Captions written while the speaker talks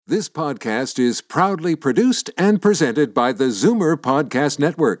This podcast is proudly produced and presented by the Zoomer Podcast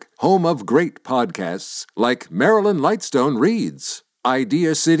Network, home of great podcasts like Marilyn Lightstone Reads,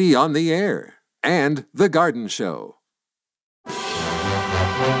 Idea City on the Air, and The Garden Show.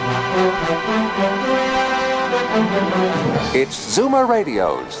 It's Zoomer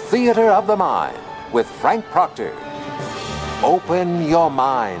Radio's Theater of the Mind with Frank Proctor. Open your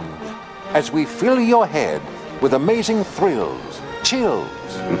mind as we fill your head with amazing thrills, chills,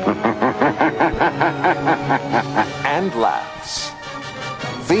 and laughs.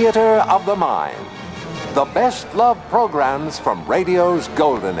 Theater of the Mind. The best love programs from radio's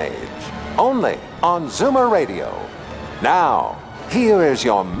golden age. Only on Zoomer Radio. Now, here is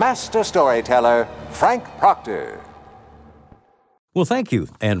your master storyteller, Frank Proctor. Well, thank you,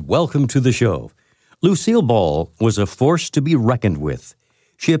 and welcome to the show. Lucille Ball was a force to be reckoned with.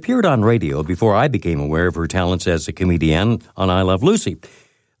 She appeared on radio before I became aware of her talents as a comedian on I Love Lucy.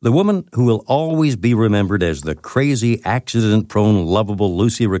 The woman who will always be remembered as the crazy, accident-prone, lovable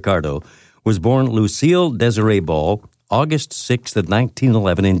Lucy Ricardo was born Lucille Desiree Ball, August 6th of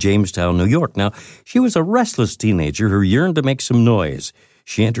 1911 in Jamestown, New York. Now, she was a restless teenager who yearned to make some noise.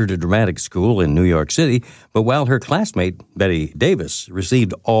 She entered a dramatic school in New York City, but while her classmate, Betty Davis,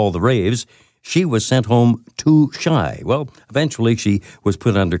 received all the raves, she was sent home too shy. Well, eventually she was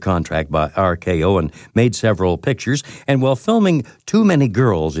put under contract by RKO and made several pictures. And while filming Too Many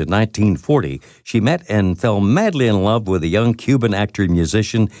Girls in 1940, she met and fell madly in love with a young Cuban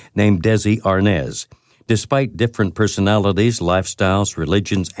actor-musician named Desi Arnaz. Despite different personalities, lifestyles,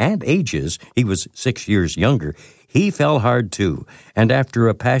 religions, and ages, he was 6 years younger. He fell hard, too. And after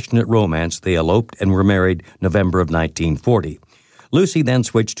a passionate romance, they eloped and were married November of 1940. Lucy then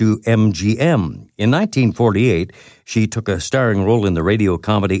switched to MGM. In 1948, she took a starring role in the radio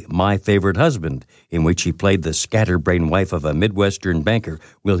comedy My Favorite Husband, in which she played the scatterbrained wife of a Midwestern banker.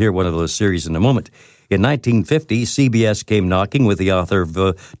 We'll hear one of those series in a moment. In 1950, CBS came knocking with the offer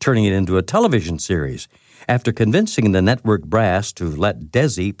of turning it into a television series. After convincing the network brass to let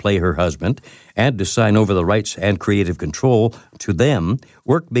Desi play her husband and to sign over the rights and creative control to them,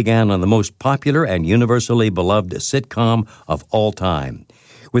 work began on the most popular and universally beloved sitcom of all time.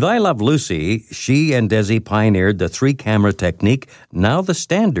 With I Love Lucy, she and Desi pioneered the three-camera technique, now the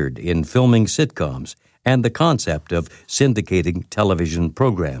standard in filming sitcoms, and the concept of syndicating television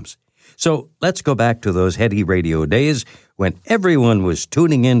programs. So let's go back to those heady radio days when everyone was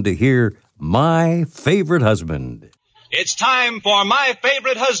tuning in to hear My Favorite Husband. It's time for My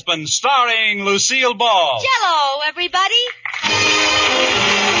Favorite Husband, starring Lucille Ball. Jell-O, everybody.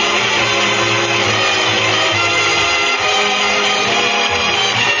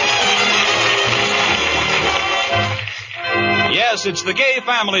 Yes, it's the Gay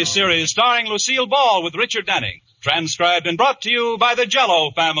Family series starring Lucille Ball with Richard Denning. Transcribed and brought to you by the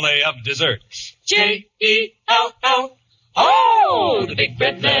Jell-O family of desserts. J-E-L-L. Oh, the big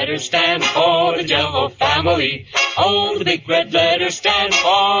red letters stand for the Jell-O family. Oh, the big red letters stand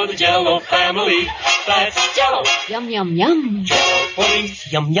for the Jell-O family. That's Jell-O. Yum, yum, yum. Jell-O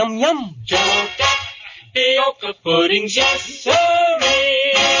puddings, yum, yum, yum. Jell-O tapioca puddings, yes,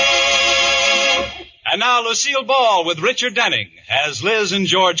 sirree. And now Lucille Ball with Richard Denning as Liz and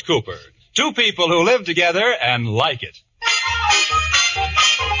George Cooper. Two people who live together and like it.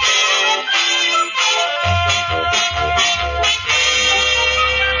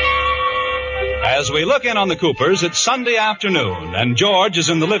 As we look in on the Coopers, it's Sunday afternoon, and George is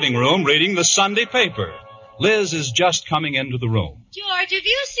in the living room reading the Sunday paper. Liz is just coming into the room. George, have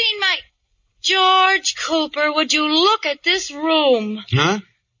you seen my... George Cooper, would you look at this room? Huh?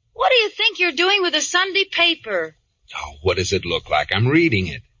 What do you think you're doing with the Sunday paper? Oh, what does it look like? I'm reading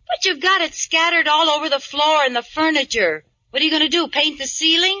it. But you've got it scattered all over the floor and the furniture. What are you going to do, paint the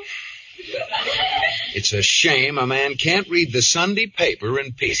ceiling? It's a shame a man can't read the Sunday paper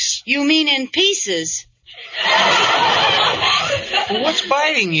in peace. You mean in pieces? Well, what's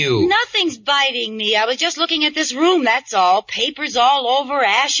biting you? Nothing's biting me. I was just looking at this room, that's all. Papers all over,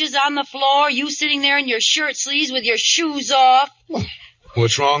 ashes on the floor, you sitting there in your shirt sleeves with your shoes off.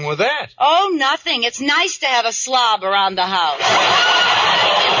 What's wrong with that? Oh, nothing. It's nice to have a slob around the house.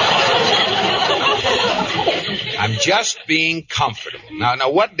 I'm just being comfortable. Now,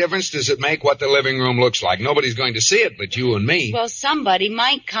 what difference does it make what the living room looks like? Nobody's going to see it but you and me. Well, somebody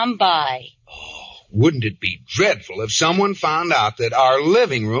might come by. Oh, wouldn't it be dreadful if someone found out that our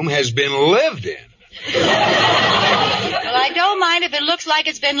living room has been lived in? Well, I don't mind if it looks like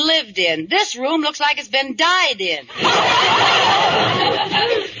it's been lived in. This room looks like it's been died in.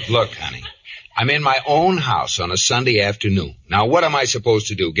 Look, honey, I'm in my own house on a Sunday afternoon. Now, what am I supposed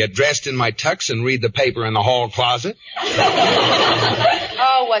to do? Get dressed in my tux and read the paper in the hall closet?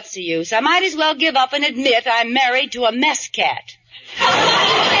 Oh, Oh, what's the use? I might as well give up and admit I'm married to a mess cat.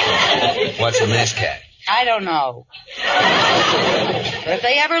 What's a mess cat? I don't know. But if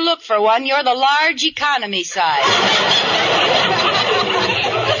they ever look for one, you're the large economy size.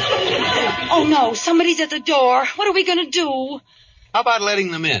 Oh, no, somebody's at the door. What are we going to do? How about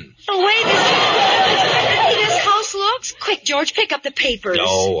letting them in? The way this house looks. Quick, George, pick up the papers.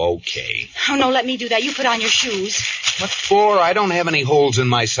 Oh, okay. Oh, no, let me do that. You put on your shoes. What for? I don't have any holes in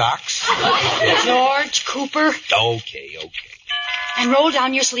my socks. George, Cooper. Okay. And roll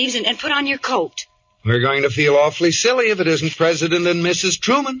down your sleeves and put on your coat. We're going to feel awfully silly if it isn't President and Mrs.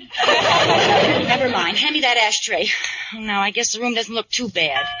 Truman. Never mind. Hand me that ashtray. No, I guess the room doesn't look too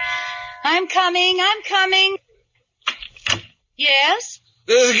bad. I'm coming. Yes?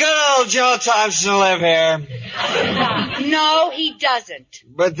 There's good old Joe Thompson live here. No, he doesn't.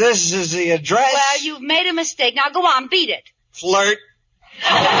 But this is the address. Well, you've made a mistake. Now go on, beat it. Flirt.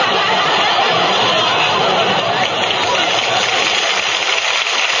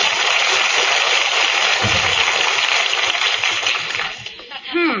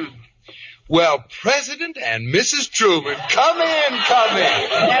 Well, President and Mrs. Truman, come in.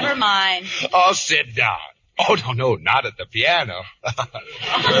 Never mind. Oh, sit down. Oh, no, not at the piano.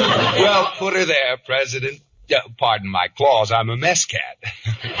 Well, put her there, President. Pardon my claws, I'm a mess cat.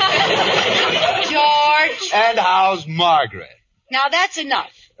 George. And how's Margaret? Now that's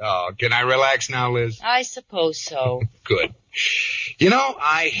enough. Oh, can I relax now, Liz? I suppose so. Good. You know,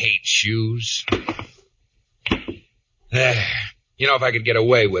 I hate shoes. If I could get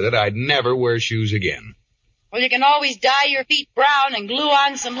away with it, I'd never wear shoes again. Well, you can always dye your feet brown and glue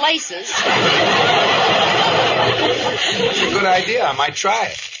on some laces. It's a good idea. I might try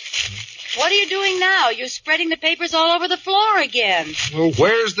it. What are you doing now? You're spreading the papers all over the floor again. Well,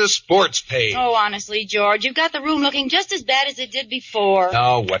 where's the sports page? Oh, honestly, George, you've got the room looking just as bad as it did before.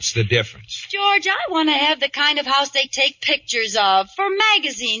 Oh, what's the difference? George, I want to have the kind of house they take pictures of for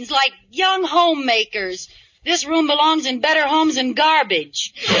magazines like Young Homemakers. This room belongs in Better Homes and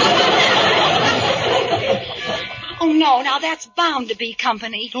Garbage. Oh, no, now that's bound to be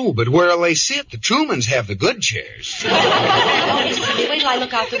company. Oh, but where'll they sit? The Trumans have the good chairs. Don't be silly. Wait till I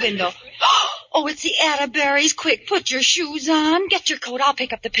look out the window. Oh, it's the Atterberries. Quick, put your shoes on. Get your coat. I'll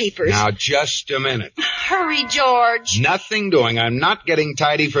pick up the papers. Now, just a minute. Hurry, George. Nothing doing. I'm not getting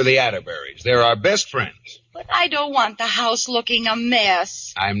tidy for the Atterberries. They're our best friends. But I don't want the house looking a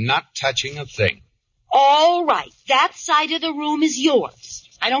mess. I'm not touching a thing. All right. That side of the room is yours.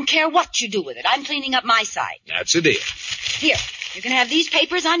 I don't care what you do with it. I'm cleaning up my side. That's a deal. Here, you can have these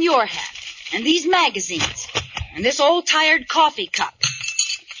papers on your hat, and these magazines, and this old tired coffee cup.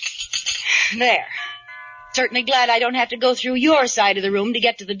 There. Certainly glad I don't have to go through your side of the room to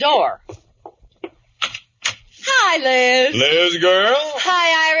get to the door. Hi, Liz. Liz, girl?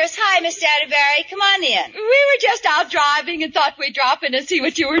 Hi, Iris. Hi, Miss Atterbury. Come on in. We were just out driving and thought we'd drop in and see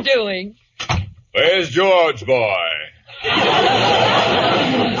what you were doing. Where's George, boy?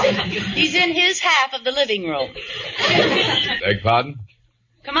 He's in his half of the living room. Beg pardon?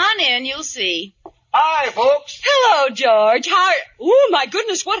 Come on in, you'll see. Hi, folks. Hello, George. Oh, my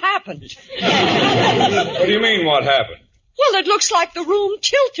goodness, what happened? What do you mean, what happened? Well, it looks like the room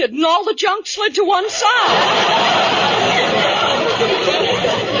tilted and all the junk slid to one side.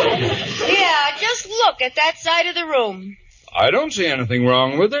 Yeah, just look at that side of the room. I don't see anything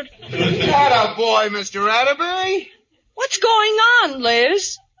wrong with it. What a boy, Mr. Atterbury. What's going on,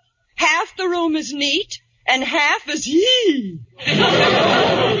 Liz? Half the room is neat and half is yee.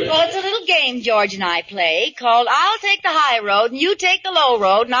 Well, it's a little game George and I play called I'll take the high road and you take the low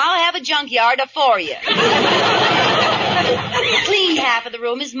road and I'll have a junkyard for you. The clean half of the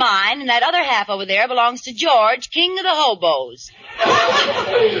room is mine and that other half over there belongs to George, king of the hobos.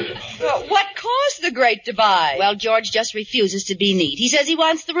 What caused the great divide? Well, George just refuses to be neat. He says he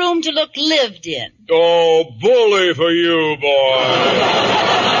wants the room to look lived in. Oh, bully for you, boy.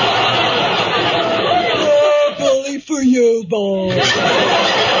 Oh, bully for you, boy.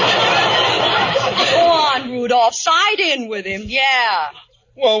 Go on, Rudolph. Side in with him. Yeah.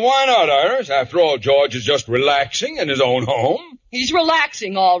 Well, why not, Iris? After all, George is just relaxing in his own home. He's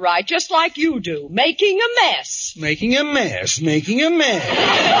relaxing, all right, just like you do. Making a mess. Making a mess.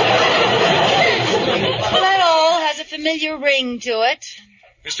 Well, that all has a familiar ring to it.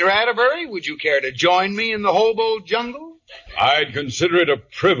 Mr. Atterbury, would you care to join me in the hobo jungle? I'd consider it a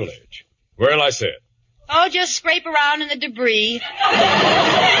privilege. Where'll I sit? Oh, just scrape around in the debris.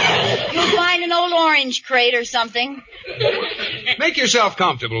 You'll find an old orange crate or something. Make yourself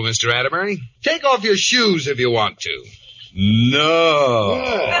comfortable, Mr. Atterbury. Take off your shoes if you want to. No.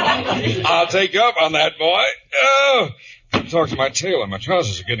 I'll take you up on that, boy. Oh, Talk to my tail and my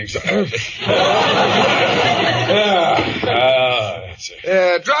trousers are getting so... That's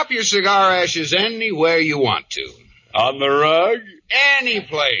it. Drop your cigar ashes anywhere you want to. On the rug? Any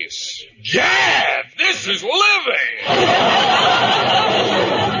place. Gad, this is living!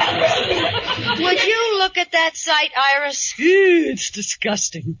 Would you look at that sight, Iris? It's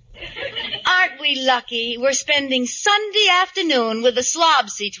disgusting. Aren't we lucky? We're spending Sunday afternoon with the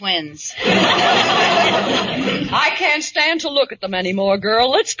Slobsy twins. I can't stand to look at them anymore, girl.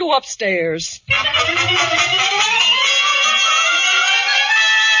 Let's go upstairs.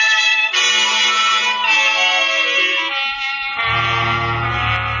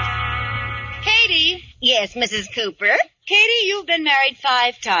 Katie? Yes, Mrs. Cooper? Katie, you've been married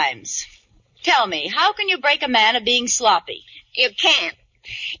 5 times. Tell me, how can you break a man of being sloppy? You can't.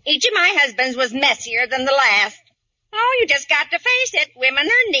 Each of my husbands was messier than the last. Oh, you just got to face it. Women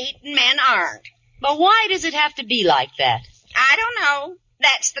are neat and men aren't. But why does it have to be like that? I don't know.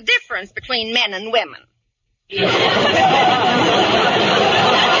 That's the difference between men and women.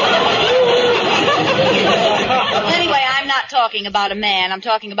 Anyway, I'm not talking about a man. I'm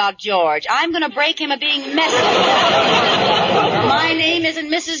talking about George. I'm going to break him of being messy. My name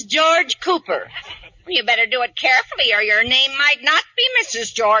isn't Mrs. George Cooper. You better do it carefully or your name might not be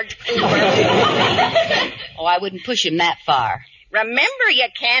Mrs. George Cooper. Oh, I wouldn't push him that far. Remember, you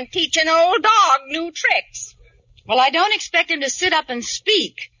can't teach an old dog new tricks. Well, I don't expect him to sit up and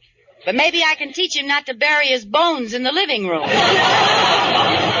speak. But maybe I can teach him not to bury his bones in the living room. What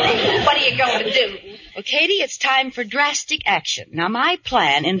are you going to do? Well, Katie, it's time for drastic action. Now, my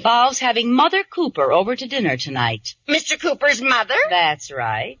plan involves having Mother Cooper over to dinner tonight. Mr. Cooper's mother? That's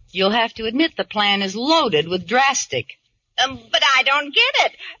right. You'll have to admit the plan is loaded with drastic. But I don't get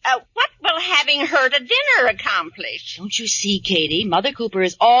it. What will having her to dinner accomplish? Don't you see, Katie? Mother Cooper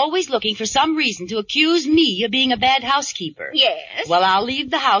is always looking for some reason to accuse me of being a bad housekeeper. Yes? Well, I'll leave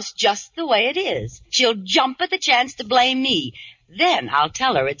the house just the way it is. She'll jump at the chance to blame me. Then I'll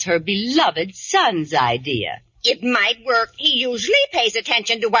tell her it's her beloved son's idea. It might work. He usually pays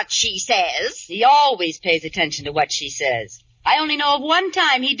attention to what she says. He always pays attention to what she says. I only know of one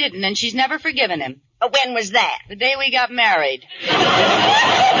time he didn't, and she's never forgiven him. When was that? The day we got married.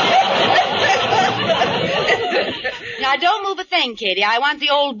 Now, don't move a thing, Katie. I want the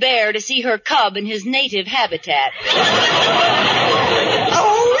old bear to see her cub in his native habitat.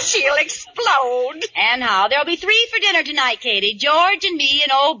 Oh, she'll explode. And how? There'll be 3 for dinner tonight, Katie. George and me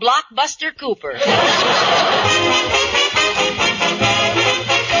and old Blockbuster Cooper.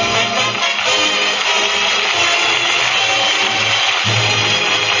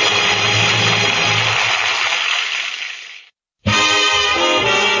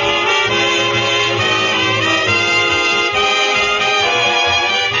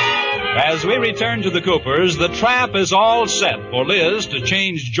 As we return to the Coopers, the trap is all set for Liz to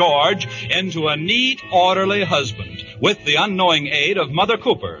change George into a neat, orderly husband with the unknowing aid of Mother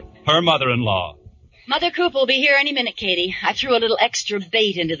Cooper, her mother-in-law. Mother Cooper will be here any minute, Katie. I threw a little extra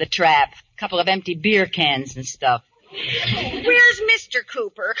bait into the trap. A couple of empty beer cans and stuff. Where's Mr.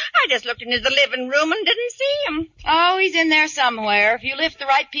 Cooper? I just looked into the living room and didn't see him. Oh, he's in there somewhere. If you lift the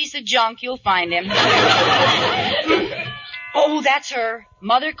right piece of junk, you'll find him. Oh, that's her.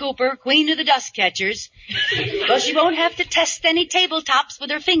 Mother Cooper, queen of the dust catchers. Well, she won't have to test any tabletops with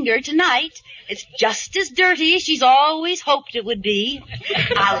her finger tonight. It's just as dirty as she's always hoped it would be.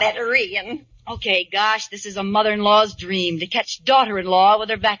 I'll let her in. Okay, gosh, this is a mother-in-law's dream, to catch daughter-in-law with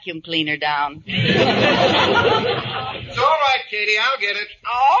her vacuum cleaner down. It's all right, Katie. I'll get it.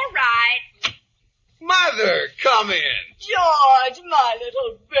 All right. Mother, come in. George, my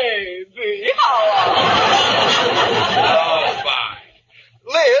little baby. How are Oh, fine.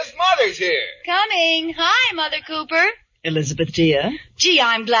 Liz, Mother's here. Coming. Hi, Mother Cooper. Elizabeth, dear. Gee,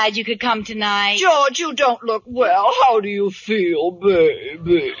 I'm glad you could come tonight. George, you don't look well. How do you feel,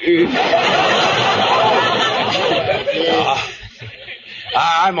 baby?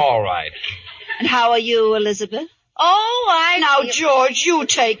 I'm all right. And how are you, Elizabeth? Oh, Now, George, you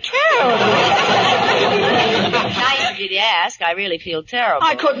take care of me. Nice of you to ask. I really feel terrible.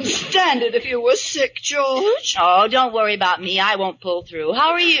 I couldn't stand it if you were sick, George. Oh, don't worry about me. I won't pull through.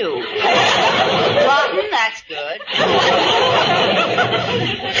 How are you? Rotten? That's good.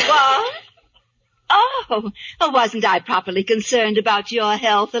 What? Oh, wasn't I properly concerned about your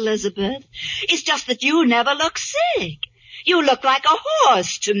health, Elizabeth? It's just that you never look sick. You look like a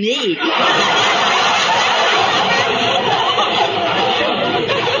horse to me.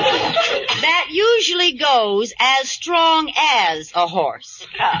 That usually goes as strong as a horse.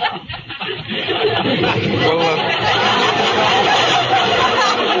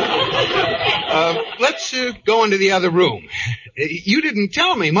 Let's go into the other room. You didn't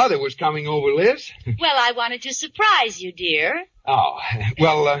tell me Mother was coming over, Liz. Well, I wanted to surprise you, dear. Oh,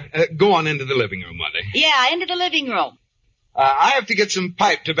 well, go on into the living room, Mother. Yeah, into the living room. I have to get some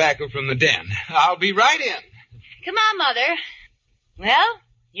pipe tobacco from the den. I'll be right in. Come on, Mother. Well,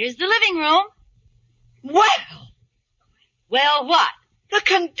 here's the living room. Well, what? The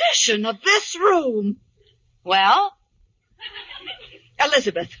condition of this room. Well?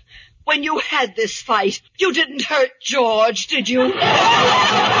 Elizabeth, when you had this fight, you didn't hurt George, did you?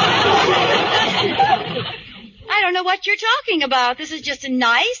 I don't know what you're talking about. This is just a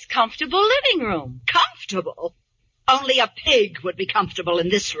nice, comfortable living room. Comfortable? Only a pig would be comfortable in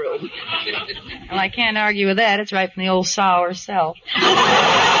this room. Well, I can't argue with that. It's right from the old sow herself.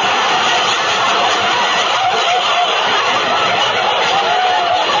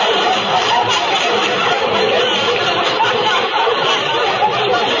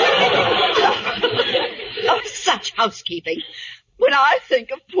 Oh, such housekeeping. When I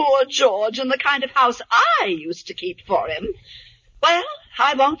think of poor George and the kind of house I used to keep for him, well,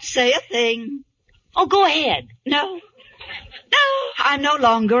 I won't say a thing. Oh, go ahead. No, I'm no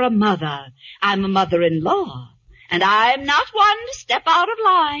longer a mother. I'm a mother-in-law, and I'm not one to step out of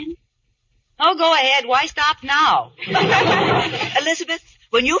line. Oh, go ahead. Why stop now? Elizabeth,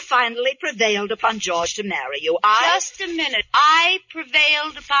 when you finally prevailed upon George to marry you, Just a minute. I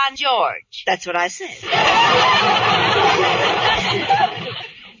prevailed upon George. That's what I said.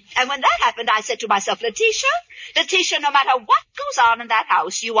 And when that happened, I said to myself, Letitia, no matter what goes on in that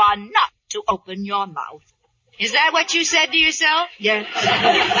house, you are not to open your mouth. Is that what you said to yourself? Yes.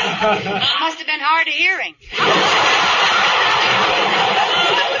 Must have been hard of hearing.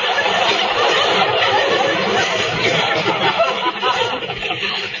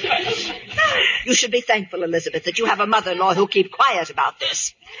 You should be thankful, Elizabeth, that you have a mother-in-law who'll keep quiet about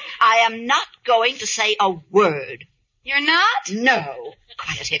this. I am not going to say a word. You're not? No.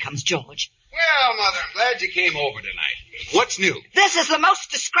 Quiet, here comes George. Well, Mother, I'm glad you came over tonight. What's new? This is the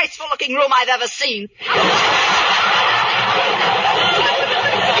most disgraceful-looking room I've ever seen.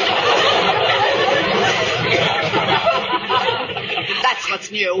 That's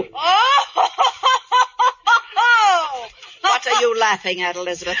what's new. Oh! What are you laughing at,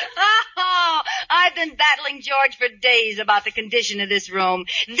 Elizabeth? Oh, I've been battling George for days about the condition of this room.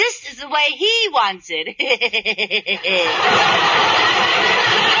 This is the way he wants it.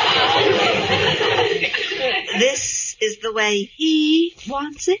 This is the way he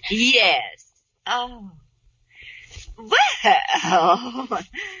wants it? Yes. Oh. Well.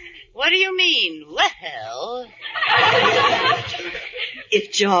 What do you mean, well?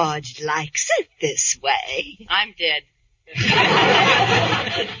 If George likes it this way. I'm dead.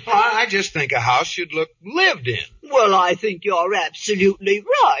 I just think a house should look lived in. Well, I think you're absolutely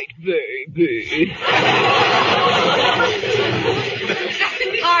right, baby.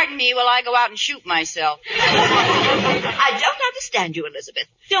 Pardon me while I go out and shoot myself. I don't understand you, Elizabeth.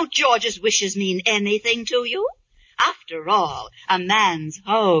 Don't George's wishes mean anything to you? After all, a man's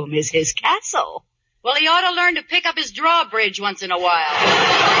home is his castle. Well, he ought to learn to pick up his drawbridge once in a while.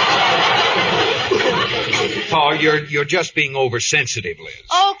 Oh, you're just being oversensitive, Liz.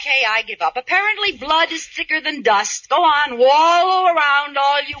 Okay, I give up. Apparently blood is thicker than dust. Go on, wallow around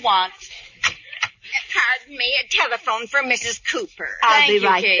all you want. Pardon me, a telephone for Mrs. Cooper. I'll be Thank you,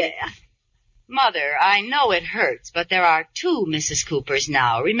 right Kate. there. Mother, I know it hurts, but there are 2 Mrs. Coopers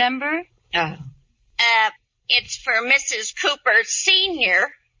now, remember? Oh. It's for Mrs. Cooper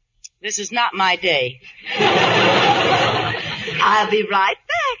Sr. This is not my day. I'll be right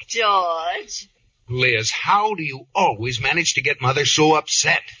back, George. Liz, how do you always manage to get Mother so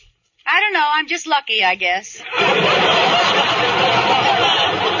upset? I don't know. I'm just lucky, I guess.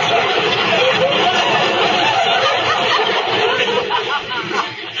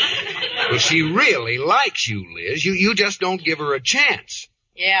 Well, she really likes you, Liz. You just don't give her a chance.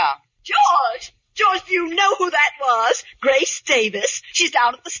 Yeah. George! George, do you know who that was? Grace Davis. She's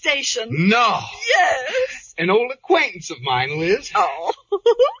down at the station. No. Yes. An old acquaintance of mine, Liz. Oh,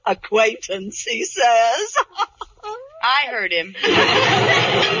 acquaintance, he says. I heard him.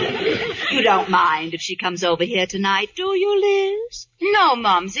 You don't mind if she comes over here tonight, do you, Liz? No,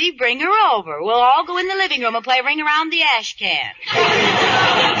 Mumsy, bring her over. We'll all go in the living room and play Ring Around the Ash Can.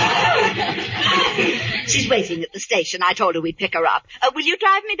 She's waiting at the station. I told her we'd pick her up. Will you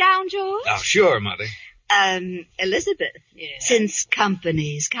drive me down, George? Oh, sure, Mother. Elizabeth, since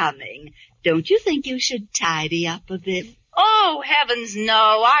company's coming, don't you think you should tidy up a bit? Oh, heavens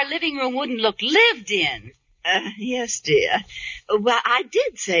no. Our living room wouldn't look lived in. Yes, dear. Well, I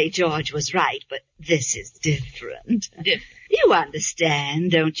did say George was right, but this is different. You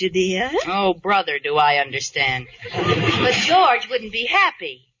understand, don't you, dear? Oh, brother, do I understand. But George wouldn't be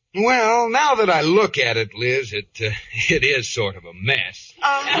happy. Well, now that I look at it, Liz, it is sort of a mess.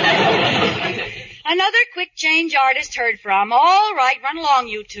 Another quick change artist heard from. All right, run along,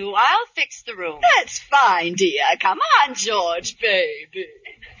 you two. I'll fix the room. That's fine, dear. Come on, George, baby.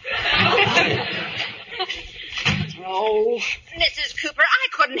 Oh, Mrs. Cooper, I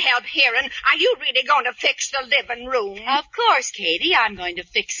couldn't help hearing. Are you really going to fix the living room? Of course, Katie, I'm going to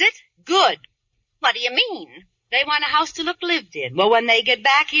fix it. Good. What do you mean? They want a house to look lived in. Well, when they get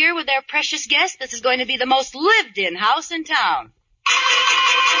back here with their precious guest, this is going to be the most lived-in house in town.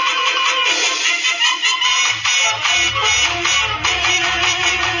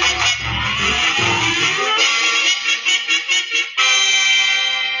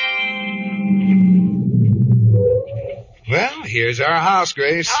 Well, here's our house,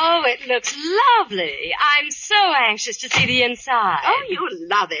 Grace. Oh, it looks lovely. I'm so anxious to see the inside. Oh, you'll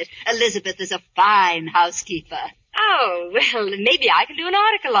love it. Elizabeth is a fine housekeeper. Oh, well, maybe I can do an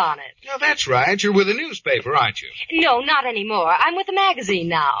article on it. No, that's right. You're with a newspaper, aren't you? No, not anymore. I'm with a magazine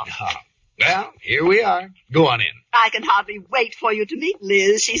now. Well, here we are. Go on in. I can hardly wait for you to meet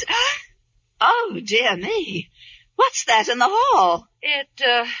Liz. She's... Oh, dear me. What's that in the hall? It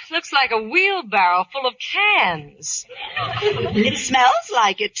looks like a wheelbarrow full of cans. It smells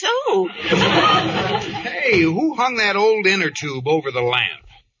like it, too. Hey, who hung that old inner tube over the lamp?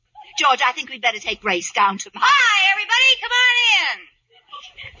 George, I think we'd better take Grace down to... Hi, everybody. Come on in.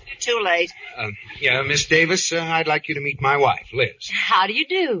 Too late. Yeah, Miss Davis, I'd like you to meet my wife, Liz. How do you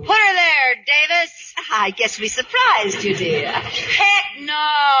do? Put her there, Davis. I guess we surprised you, dear. Heck no.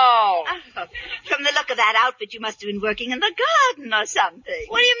 Oh, from the look of that outfit, you must have been working in the garden or something.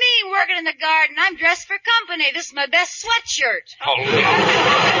 What do you mean, working in the garden? I'm dressed for company. This is my best sweatshirt. Oh, Liz.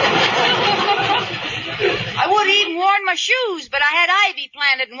 I would have even worn my shoes, but I had ivy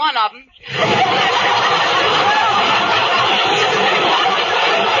planted in one of them.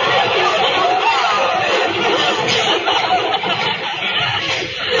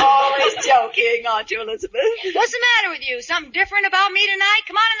 Always joking, aren't you, Elizabeth? What's the matter with you? Something different about me tonight?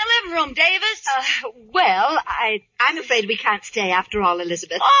 Come on in the living room, Davis. Well, I'm afraid we can't stay after all,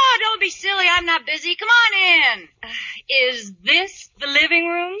 Elizabeth. Oh, don't be silly. I'm not busy. Come on in. Is this the living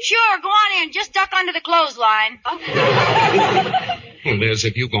room? Sure, go on in. Just duck under the clothesline. Liz,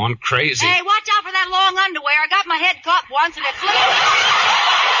 have you gone crazy? Hey, watch out for that long underwear. I got my head caught once and it flew.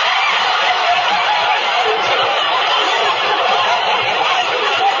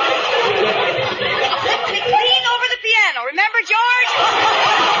 Clean over the piano. Remember, George?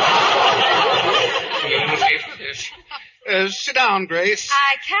 Pay for this. Sit down, Grace.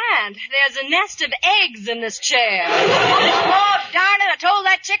 I can't. There's a nest of eggs in this chair. Oh, darn it. I told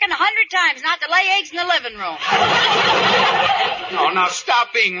that chicken 100 times not to lay eggs in the living room. No, now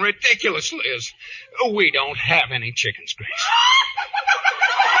stop being ridiculous, Liz. We don't have any chickens, Grace.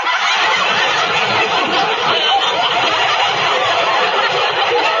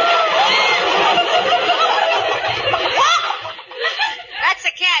 That's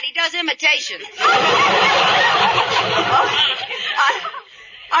a cat. He does imitations.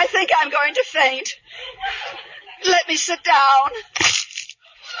 I think I'm going to faint. Let me sit down.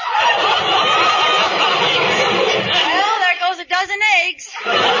 Well, there goes a dozen eggs.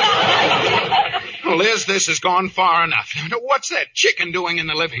 Liz, this has gone far enough. What's that chicken doing in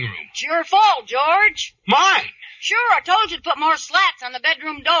the living room? It's your fault, George. Mine? Sure, I told you to put more slats on the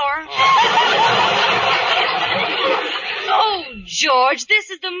bedroom door. Oh, George,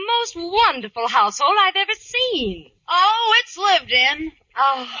 this is the most wonderful household I've ever seen. Oh, it's lived in.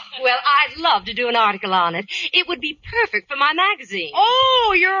 Oh, well, I'd love to do an article on it. It would be perfect for my magazine.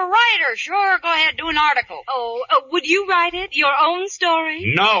 Oh, you're a writer. Sure, go ahead, do an article. Oh, would you write it? Your own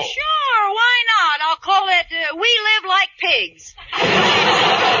story? No. Sure, why not? I'll call it, We Live Like Pigs.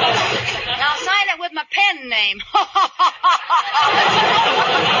 I'll sign it with my pen name.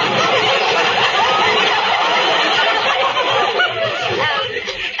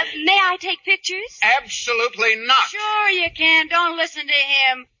 May I take pictures? Absolutely not. Sure you can. Don't listen to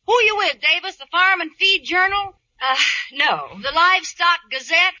him. Who you with, Davis? The Farm and Feed Journal? No. The Livestock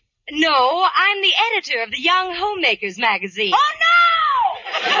Gazette? No, I'm the editor of the Young Homemakers magazine. Oh, no!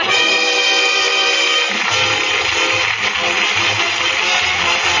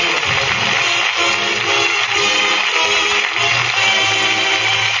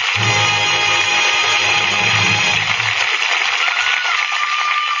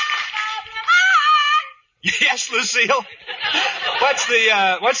 Yes, Lucille. Well,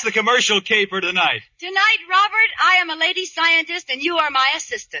 What's the commercial caper tonight? Tonight, Robert, I am a lady scientist and you are my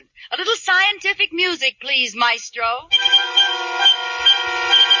assistant. A little scientific music, please, maestro.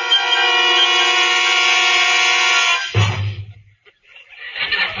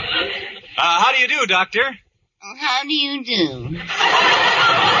 How do you do, Doctor? How do you do?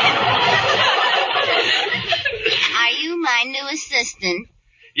 Are you my new assistant?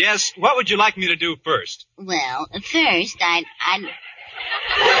 Yes, what would you like me to do first? Well, first, I'd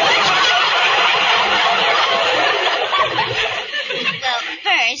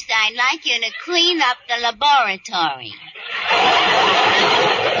like you to clean up the laboratory.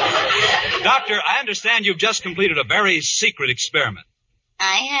 Doctor, I understand you've just completed a very secret experiment.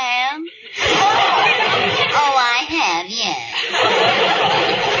 I have? Oh, I have, yes.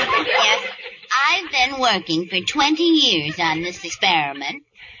 Yes, I've been working for 20 years on this experiment.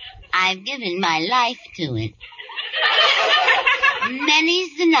 I've given my life to it.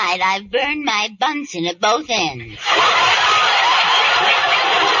 Many's the night I've burned my Bunsen at both ends.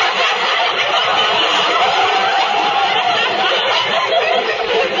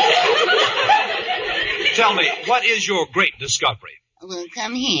 Tell me, what is your great discovery? Well,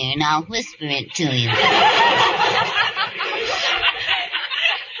 come here and I'll whisper it to you.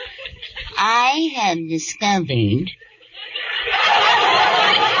 I have discovered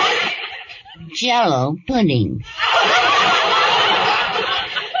Jell-O pudding.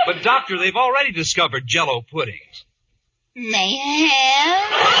 But, Doctor, they've already discovered Jell-O puddings. They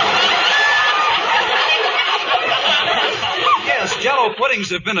have? Yes, Jell-O puddings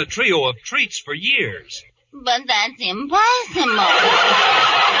have been a trio of treats for years. But that's impossible.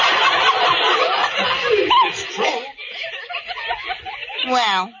 It's true.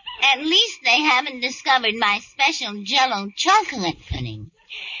 Well, at least they haven't discovered my special Jell-O chocolate pudding.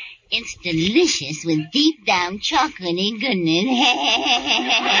 It's delicious with deep down chocolatey goodness.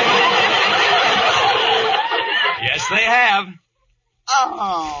 Yes, they have.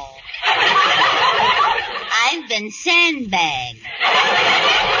 Oh. I've been sandbagged.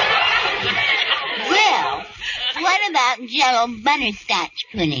 Well, what about Jell-O butterscotch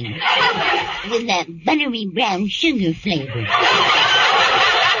pudding with that buttery brown sugar flavor?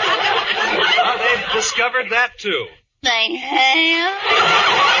 Well, they've discovered that, too. They have?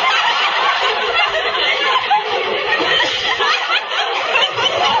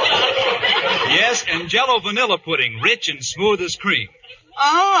 Yes, and Jell-O vanilla pudding, rich and smooth as cream.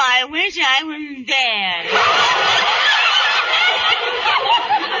 Oh, I wish I was there.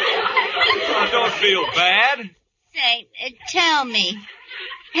 Oh, don't feel bad. Say, tell me,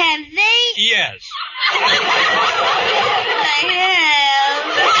 have they? Yes. They have.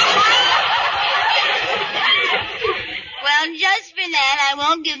 Well, just for that, I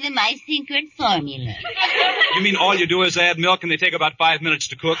won't give them my secret formula. You mean all you do is add milk and they take about 5 minutes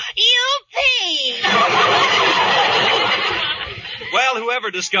to cook? Yippee! Well,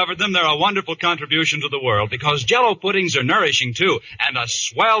 whoever discovered them, they're a wonderful contribution to the world because Jell-O puddings are nourishing, too, and a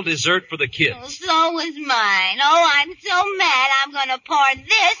swell dessert for the kids. Oh, so was mine. Oh, I'm so mad I'm going to pour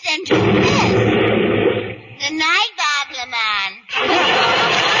this into this. Good night, Gobblerman.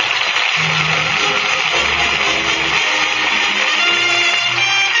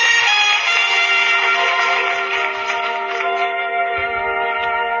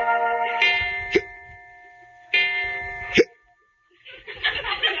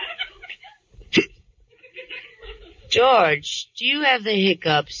 George, do you have the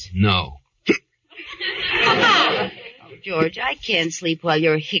hiccups? No. Oh, George, I can't sleep while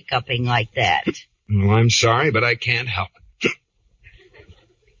you're hiccuping like that. Well, I'm sorry, but I can't help it.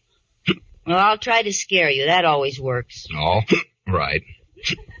 Well, I'll try to scare you. That always works. Oh, right.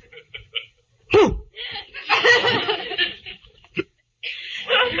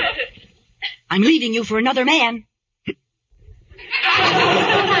 I'm leaving you for another man.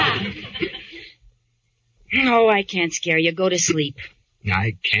 No, I can't scare you. Go to sleep.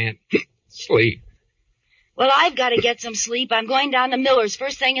 I can't sleep. Well, I've got to get some sleep. I'm going down to Miller's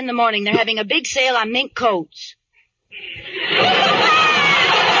first thing in the morning. They're having a big sale on mink coats.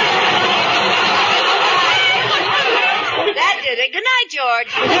 That did it. Good night,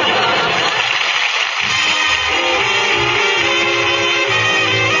 George.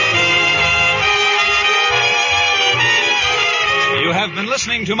 You have been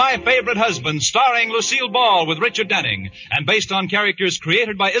listening to My Favorite Husband, starring Lucille Ball with Richard Denning, and based on characters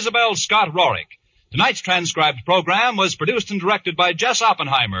created by Isabel Scott Rorick. Tonight's transcribed program was produced and directed by Jess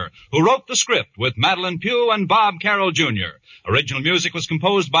Oppenheimer, who wrote the script with Madeline Pugh and Bob Carroll Jr. Original music was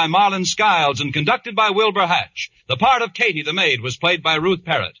composed by Marlon Skiles and conducted by Wilbur Hatch. The part of Katie the maid was played by Ruth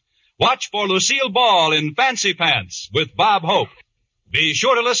Parrott. Watch for Lucille Ball in Fancy Pants with Bob Hope. Be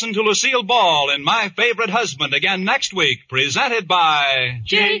sure to listen to Lucille Ball in My Favorite Husband again next week, presented by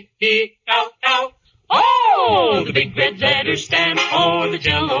J-E-L-L. Oh, the big red letters stand for the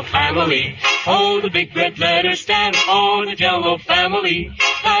Jell-O family. Oh, the big red letters stand for the Jell-O family.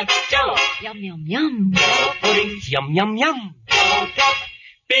 That's Jell-O. Yum, yum, yum. Jell-O puddings, yum, yum, yum. Jell-O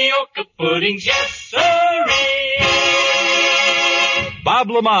tapioca puddings, yes, sirree. Bob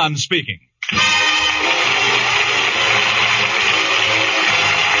Lamont speaking.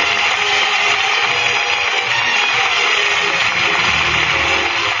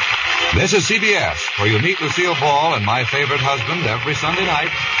 This is CBS, where you meet Lucille Ball and My Favorite Husband every Sunday night,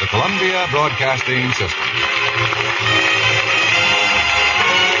 the Columbia Broadcasting System.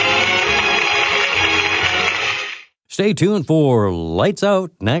 Stay tuned for Lights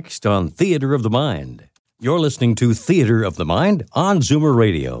Out next on Theater of the Mind. You're listening to Theater of the Mind on Zoomer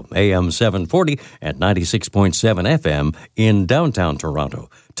Radio, AM 740 at 96.7 FM in downtown Toronto.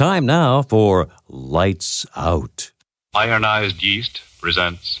 Time now for Lights Out. Ironized Yeast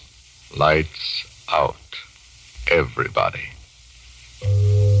presents Lights Out. Everybody.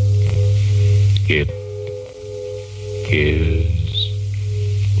 It is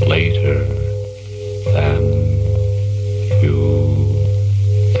later than you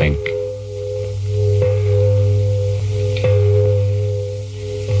think.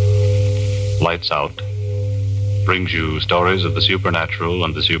 Lights Out brings you stories of the supernatural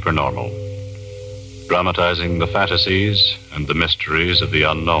and the supernormal, dramatizing the fantasies and the mysteries of the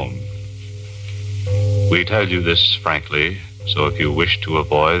unknown. We tell you this frankly, so if you wish to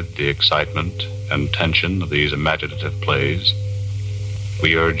avoid the excitement and tension of these imaginative plays,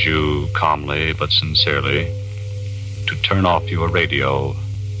 we urge you calmly but sincerely to turn off your radio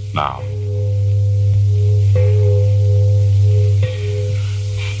now.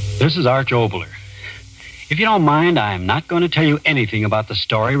 This is Arch Obler. If you don't mind, I'm not going to tell you anything about the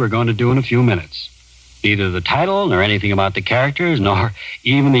story we're going to do in a few minutes. Neither the title, nor anything about the characters, nor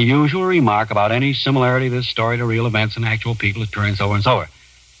even the usual remark about any similarity of this story to real events and actual people occurring so and so.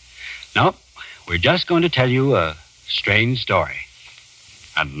 Nope, we're just going to tell you a strange story.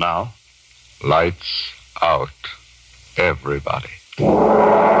 And now, Lights Out. Everybody.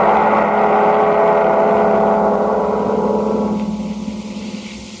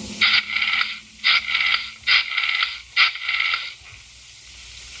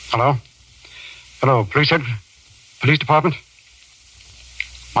 Hello? Hello, police department?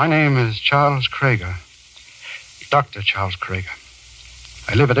 My name is Charles Krager. Dr. Charles Krager.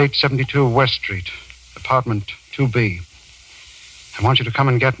 I live at 872 West Street, apartment 2B. I want you to come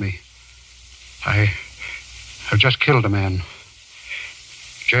and get me. I've just killed a man.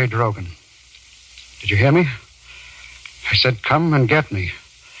 J. Drogen. Did you hear me? I said, come and get me.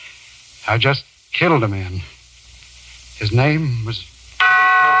 I just killed a man. His name was...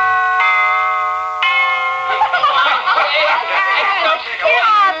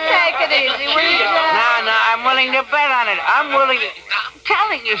 No, I'm willing to bet on it. I'm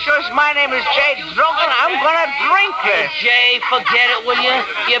telling you, sir, my name is Jay Drogen. I'm gonna drink it. Jay, forget it, will you?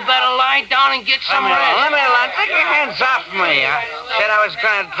 You better lie down and get some rest. Let me alone. Take your hands off me. I said I was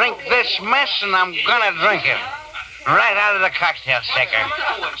gonna drink this mess, and I'm gonna drink it. Right out of the cocktail shaker.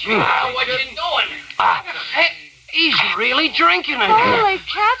 What you doing? He's really drinking it. Holy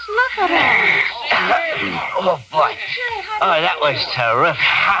cats, look at him. Oh, boy. Oh, that was terrific.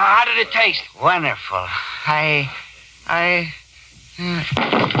 How did it taste? Wonderful.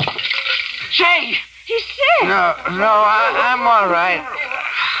 Jay! He's sick. No, I'm all right.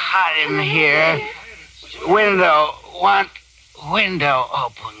 Hot in here. Window open.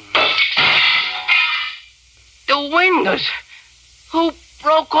 The windows. Who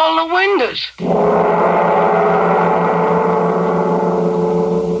broke all the windows?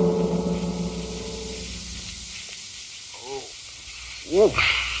 Oh,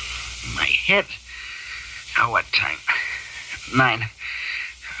 my head. Now what time? 9.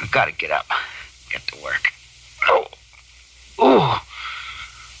 I've got to get up. Get to work. Oh.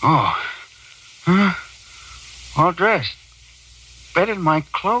 Huh? All dressed. Bed in my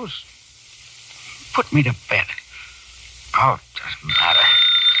clothes. Put me to bed. Oh, it doesn't matter.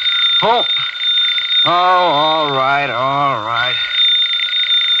 Oh, all right.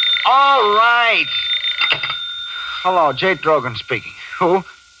 Hello, Jay Drogen speaking. Who?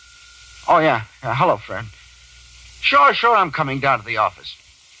 Oh, yeah. Hello, friend. Sure, I'm coming down to the office.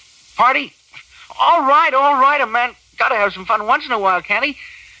 Party? All right. A man gotta have some fun once in a while, can't he?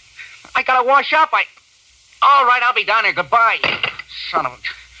 I gotta wash up. All right, I'll be down there. Goodbye. Son of a...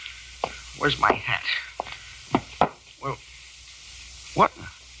 Where's my hat? Well, what?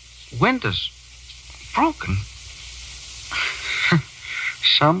 Windows broken.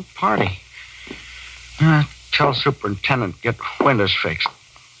 Some party. Tell superintendent, get windows fixed.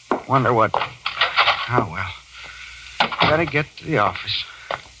 Wonder what... Oh, well. Gotta get to the office.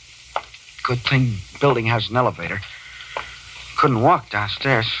 Good thing building has an elevator. Couldn't walk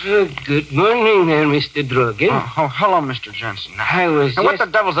downstairs. Good morning there, Mr. Drogen. Oh, hello, Mr. Jensen. I was Now, what the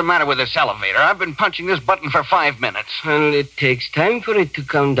devil's the matter with this elevator? I've been punching this button for 5 minutes. Well, it takes time for it to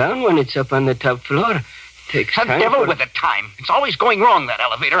come down when it's up on the top floor. Takes The time devil for... with the time. It's always going wrong, that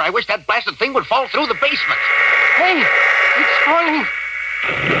elevator. I wish that blasted thing would fall through the basement. Hey, it's falling.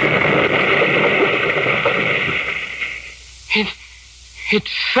 It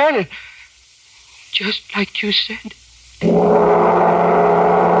fell. Just like you said.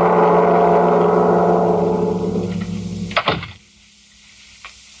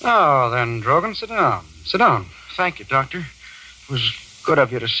 Oh, then, Drogen, sit down. Sit down. Thank you, Doctor. It was good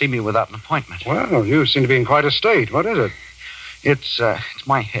of you to see me without an appointment. Well, you seem to be in quite a state. What is it? It's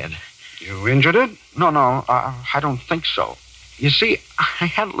my head. You injured it? No, I don't think so. You see, I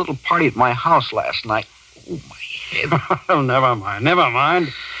had a little party at my house last night. Oh, my head. Well, never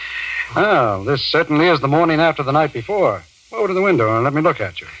mind. Oh, this certainly is the morning after the night before. Go to the window and let me look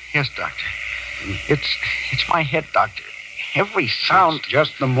at you. Yes, Doctor. It's my head, Doctor. Every sound... It's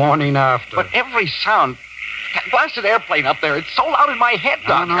just the morning after. But every sound... That blasted airplane up there, it's so loud in my head,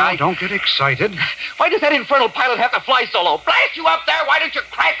 Doctor. No, don't get excited. Why does that infernal pilot have to fly so low? Blast you up there, why don't you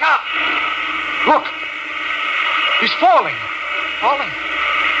crack up? Look! He's falling.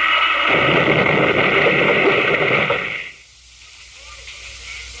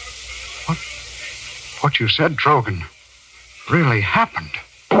 What you said, Drogen, really happened.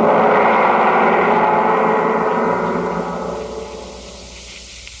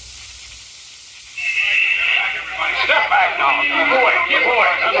 Step back now. Keep away.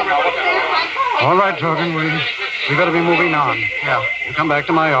 All right, Drogen, we better be moving on. Yeah. You come back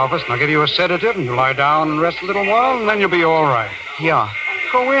to my office, and I'll give you a sedative, and you lie down and rest a little while, and then you'll be all right. Yeah.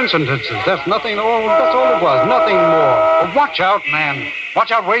 Coincidences. That's nothing. That's all it was. Nothing more. But watch out, man.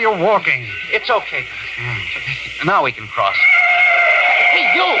 Watch out where you're walking. It's okay. Now we can cross.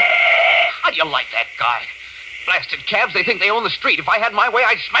 Hey, you! How do you like that guy? Blasted cabs, they think they own the street. If I had my way,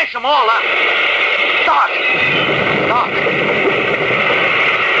 I'd smash them all up. Doc!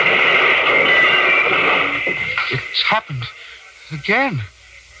 It's happened again.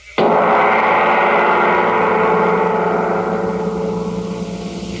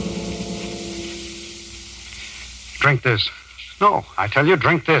 Drink this. No. I tell you,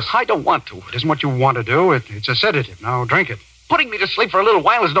 drink this. I don't want to. It isn't what you want to do. It's a sedative. Now, drink it. Putting me to sleep for a little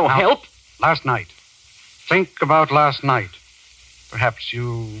while is no help. Last night. Think about last night. Perhaps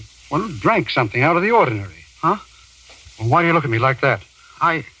you, drank something out of the ordinary. Huh? Well, why do you look at me like that?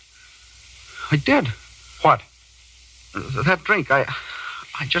 I did. What? That drink, I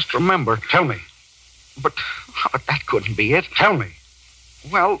just remember. Tell me. But that couldn't be it. Tell me.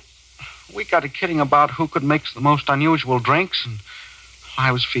 Well, we got to kidding about who could mix the most unusual drinks, and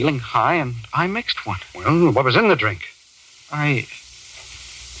I was feeling high, and I mixed one. Well, what was in the drink? I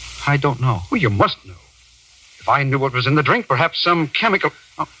don't know. Well, you must know. If I knew what was in the drink, perhaps some chemical...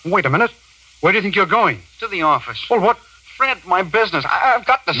 Oh, wait a minute. Where do you think you're going? To the office. Well, what? Fred, my business. I've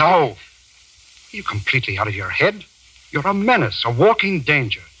got to... No. Are you completely out of your head? You're a menace, a walking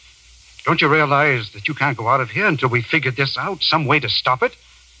danger. Don't you realize that you can't go out of here until we figured this out, some way to stop it?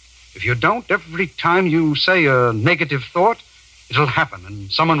 If you don't, every time you say a negative thought, it'll happen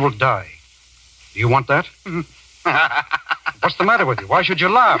and someone will die. Do you want that? What's the matter with you? Why should you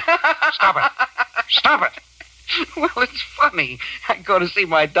laugh? Stop it. Stop it. Well, it's funny. I go to see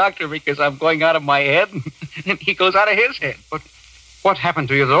my doctor because I'm going out of my head, and he goes out of his head. But what happened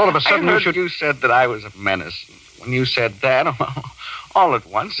to you that all of a sudden I heard you said that I was a menace. When you said that, all at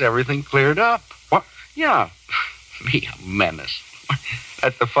once, everything cleared up. What? Yeah, me a menace.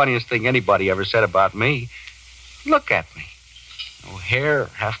 That's the funniest thing anybody ever said about me. Look at me. No hair,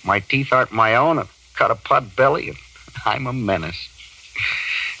 half my teeth aren't my own, a cut a pot belly, and I'm a menace.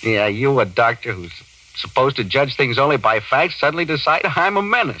 Yeah, you, a doctor who's supposed to judge things only by facts, suddenly decide I'm a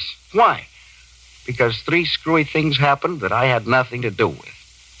menace. Why? Because 3 screwy things happened that I had nothing to do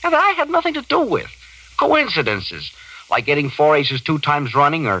with. And that I had nothing to do with. Coincidences, like getting 4 aces 2 times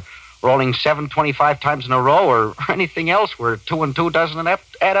running, or rolling 7 25 times in a row, or anything else where 2 and 2 doesn't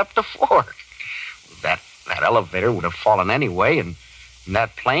add up to 4. That elevator would have fallen anyway, and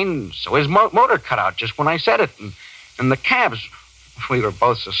that plane, so his motor cut out just when I said it. And the cabs, we were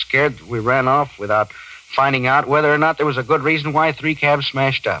both so scared that we ran off without finding out whether or not there was a good reason why 3 cabs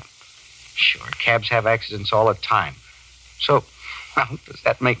smashed up. Sure, cabs have accidents all the time. So, well, does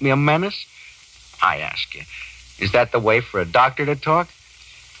that make me a menace? I ask you, is that the way for a doctor to talk?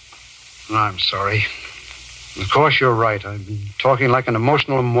 I'm sorry. Of course, you're right. I've been talking like an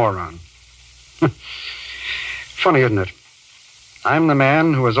emotional moron. Funny, isn't it? I'm the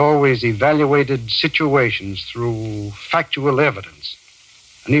man who has always evaluated situations through factual evidence.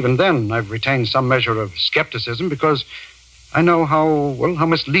 And even then, I've retained some measure of skepticism because I know how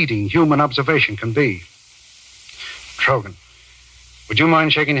misleading human observation can be. Drogen, would you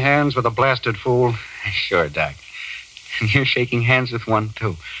mind shaking hands with a blasted fool? Sure, Doc. And you're shaking hands with one,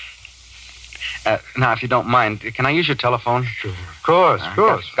 too. Now, if you don't mind, can I use your telephone? Sure. Of course.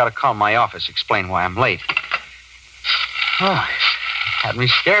 Got to call my office, explain why I'm late. Oh, had me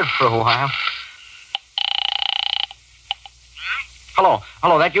scared for a while.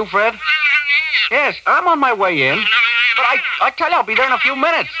 Hello, that you, Fred? Yes, I'm on my way in. But I tell you, I'll be there in a few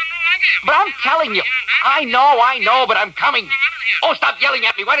minutes. But I'm telling you, I know, but I'm coming. Oh, stop yelling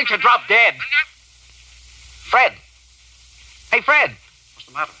at me. Why don't you drop dead? Fred. Hey, Fred.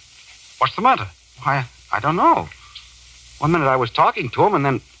 What's the matter? Why, I don't know. 1 minute I was talking to him, and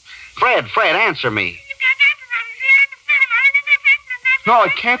then... Fred, answer me. No,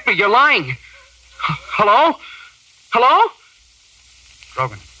 it can't be. You're lying. Hello?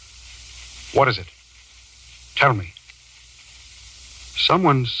 Drogen, what is it? Tell me.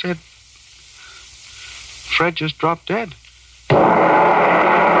 Someone said Fred just dropped dead.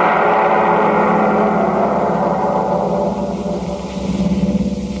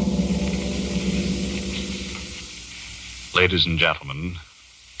 Ladies and gentlemen,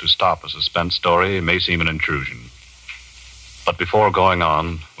 to stop a suspense story may seem an intrusion. But before going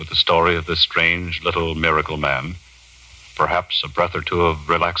on with the story of this strange little miracle man, perhaps a breath or two of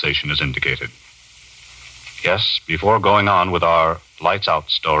relaxation is indicated. Yes, before going on with our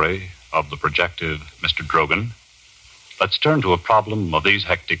lights-out story of the projective Mr. Drogen, let's turn to a problem of these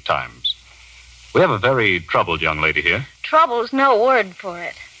hectic times. We have a very troubled young lady here. Trouble's no word for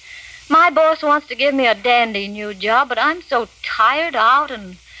it. My boss wants to give me a dandy new job, but I'm so tired out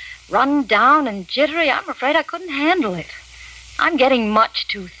and run down and jittery, I'm afraid I couldn't handle it. I'm getting much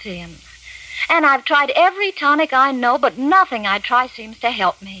too thin. And I've tried every tonic I know, but nothing I try seems to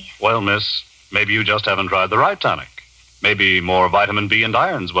help me. Well, miss, maybe you just haven't tried the right tonic. Maybe more vitamin B and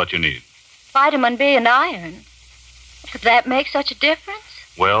iron's what you need. Vitamin B and iron? Could that make such a difference?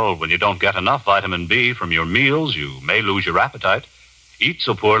 Well, when you don't get enough vitamin B from your meals, you may lose your appetite, eat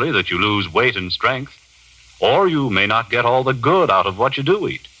so poorly that you lose weight and strength, or you may not get all the good out of what you do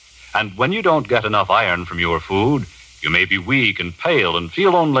eat. And when you don't get enough iron from your food, you may be weak and pale and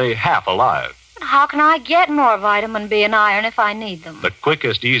feel only half alive. But how can I get more vitamin B and iron if I need them? The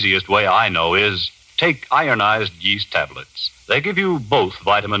quickest, easiest way I know is take ironized yeast tablets. They give you both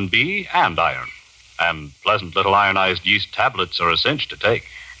vitamin B and iron. And pleasant little ironized yeast tablets are a cinch to take.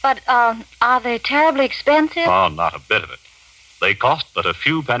 But, are they terribly expensive? Oh, not a bit of it. They cost but a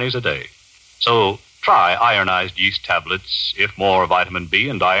few pennies a day. So try ironized yeast tablets if more vitamin B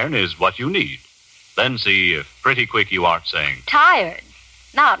and iron is what you need. Then see if pretty quick you aren't saying, tired?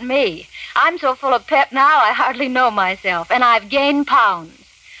 Not me. I'm so full of pep now I hardly know myself, and I've gained pounds.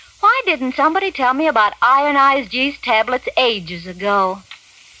 Why didn't somebody tell me about ironized yeast tablets ages ago?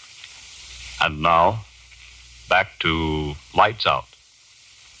 And now, back to lights out.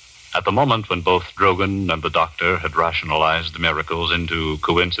 At the moment when both Drogen and the doctor had rationalized the miracles into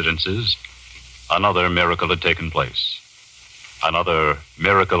coincidences, another miracle had taken place. Another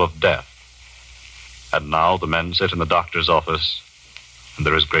miracle of death. And now the men sit in the doctor's office, and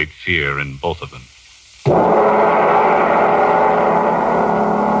there is great fear in both of them.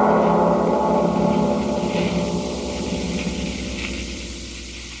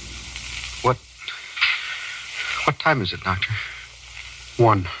 What time is it, Doctor?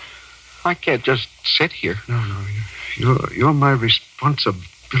 1. I can't just sit here. No, you're my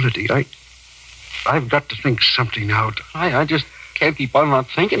responsibility. I've got to think something out. I just can't keep on not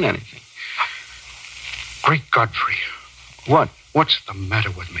thinking anything. Great Godfrey. What? What's the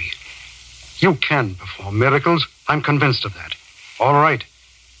matter with me? You can perform miracles. I'm convinced of that. All right.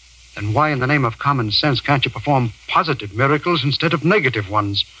 Then why in the name of common sense can't you perform positive miracles instead of negative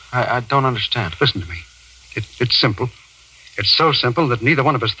ones? I don't understand. Listen to me. It's simple. It's so simple that neither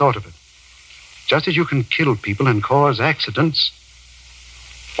one of us thought of it. Just as you can kill people and cause accidents,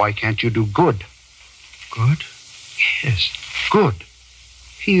 why can't you do good? Good? Yes, good.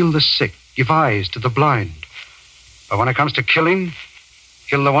 Heal the sick, give eyes to the blind. But when it comes to killing,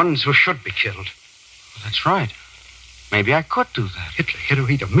 kill the ones who should be killed. Well, that's right. Maybe I could do that.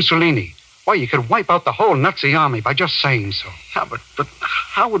 Hitler, Mussolini. Why, you could wipe out the whole Nazi army by just saying so. Yeah, but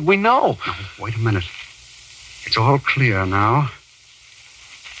how would we know? No, wait a minute. It's all clear now.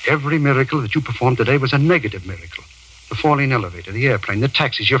 Every miracle that you performed today was a negative miracle. The falling elevator, the airplane, the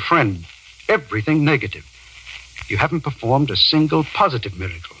taxis, your friend. Everything negative. You haven't performed a single positive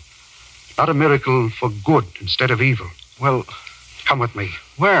miracle. Not a miracle for good instead of evil. Well, come with me.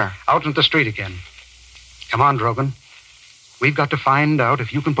 Where? Out into the street again. Come on, Drogen. We've got to find out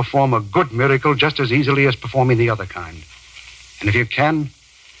if you can perform a good miracle just as easily as performing the other kind. And if you can,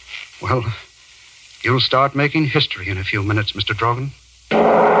 well, you'll start making history in a few minutes, Mr. Drogen.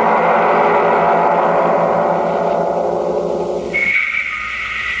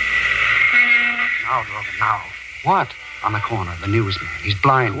 Now, Drogen, now. What? On the corner, the newsman. He's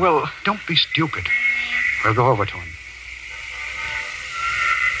blind. Well, don't be stupid. We'll go over to him.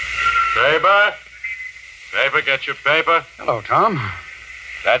 Paper? Paper, get your paper. Hello, Tom.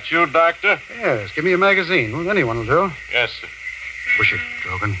 That you, Doctor? Yes, give me a magazine. Well, anyone will do. Yes, sir. Wish it,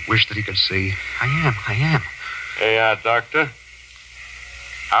 Drogen. Wish that he could see. I am. Hey, Doctor.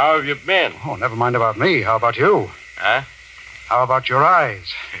 How have you been? Oh, never mind about me. How about you? Huh? How about your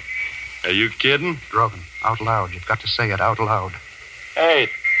eyes? Are you kidding? Drogen, out loud. You've got to say it out loud. Hey,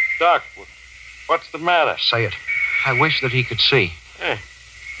 Doc, what's the matter? Say it. I wish that he could see. Hey,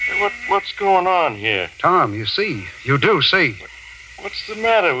 what's going on here? Tom, you see. You do see. What's the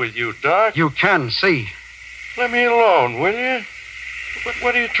matter with you, Doc? You can see. Let me alone, will you?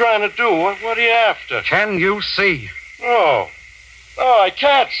 What are you trying to do? What are you after? Can you see? No, I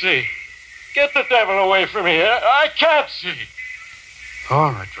can't see. Get the devil away from me. I can't see.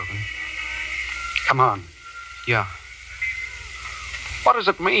 All right, Drogen. Come on. Yeah. What does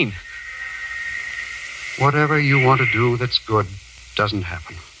it mean? Whatever you want to do that's good doesn't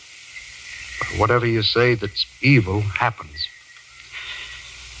happen. But whatever you say that's evil happens.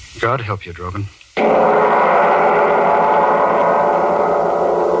 God help you, Drogen.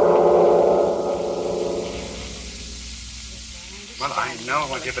 Well, I know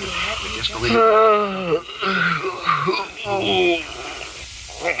I'll give it just a wee.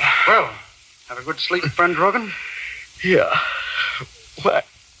 Well, have a good sleep, friend Drogen? Yeah.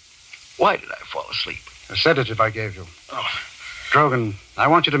 Why did I fall asleep? A sedative I gave you. Oh. Drogen, I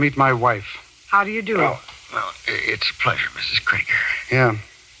want you to meet my wife. How do you do? Well, it's a pleasure, Mrs. Krieger. Yeah.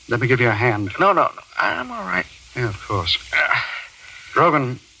 Let me give you a hand. No. I'm all right. Yeah, of course.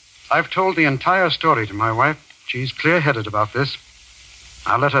 Drogen, I've told the entire story to my wife. She's clear-headed about this.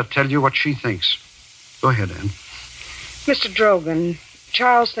 I'll let her tell you what she thinks. Go ahead, Anne. Mr. Drogen,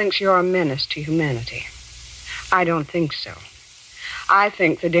 Charles thinks you're a menace to humanity. I don't think so. I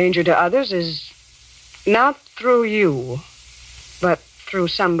think the danger to others is not through you, but through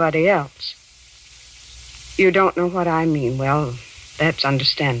somebody else. You don't know what I mean. Well, that's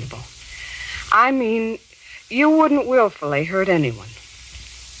understandable. I mean, you wouldn't willfully hurt anyone.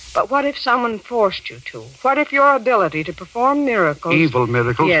 But what if someone forced you to? What if your ability to perform miracles... Evil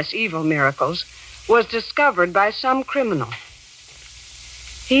miracles? Yes, evil miracles, was discovered by some criminal.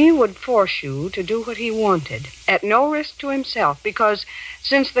 He would force you to do what he wanted, at no risk to himself, because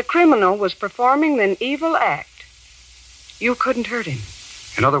since the criminal was performing an evil act, you couldn't hurt him.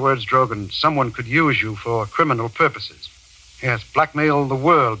 In other words, Drogen, someone could use you for criminal purposes. Yes, blackmail the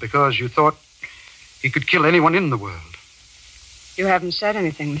world because you thought he could kill anyone in the world. You haven't said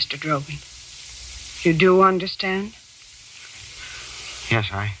anything, Mr. Drogen. You do understand? Yes,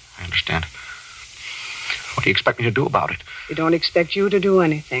 I understand. What do you expect me to do about it? We don't expect you to do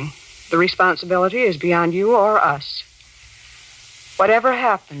anything. The responsibility is beyond you or us. Whatever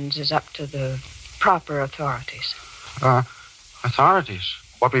happens is up to the proper authorities. Authorities?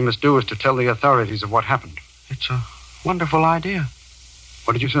 What we must do is to tell the authorities of what happened. It's a wonderful idea.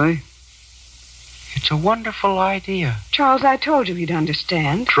 What did you say? It's a wonderful idea. Charles, I told you he'd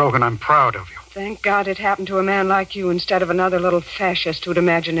understand. Drogen, I'm proud of you. Thank God it happened to a man like you instead of another little fascist who'd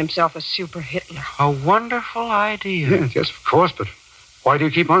imagine himself a super Hitler. A wonderful idea. Yes, of course, but why do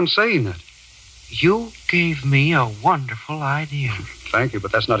you keep on saying that? You gave me a wonderful idea. Thank you,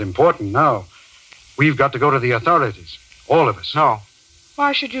 but that's not important now. We've got to go to the authorities. All of us. No.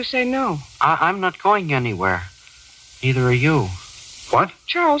 Why should you say no? I'm not going anywhere. Neither are you. What?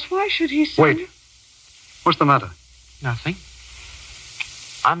 Charles, why should he say... Wait. What's the matter? Nothing.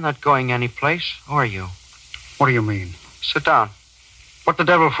 I'm not going anyplace, or you. What do you mean? Sit down. What the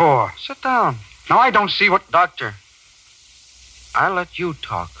devil for? Sit down. Now, I don't see what... Doctor, I'll let you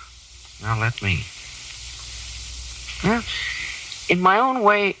talk. Now let me. Yeah. In my own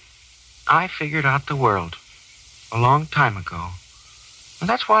way, I figured out the world a long time ago. And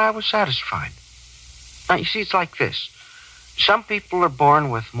that's why I was satisfied. Now, you see, it's like this. Some people are born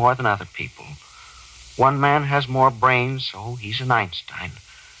with more than other people. One man has more brains, so he's an Einstein.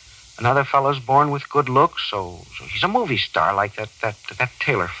 Another fellow's born with good looks, so he's a movie star like that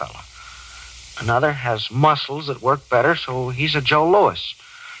Taylor fella. Another has muscles that work better, so he's a Joe Louis.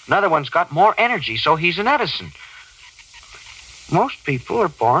 Another one's got more energy, so he's an Edison. Most people are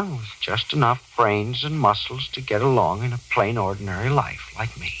born with just enough brains and muscles to get along in a plain, ordinary life,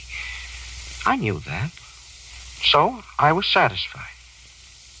 like me. I knew that. So I was satisfied.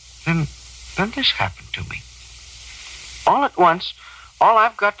 Then this happened to me. All at once, all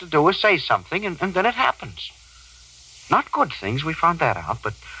I've got to do is say something, and then it happens. Not good things, we found that out,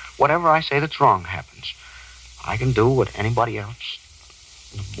 but whatever I say that's wrong happens. I can do what anybody else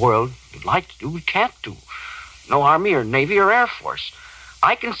in the world would like to do, we can't do. No Army or Navy or Air Force.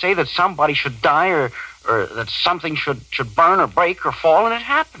 I can say that somebody should die or that something should burn or break or fall, and it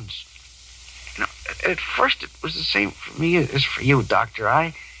happens. You know, at first it was the same for me as for you, Doctor.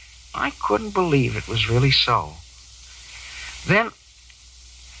 I couldn't believe it was really so. Then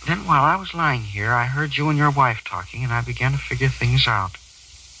while I was lying here, I heard you and your wife talking, and I began to figure things out.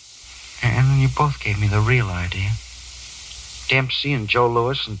 And then you both gave me the real idea. Dempsey and Joe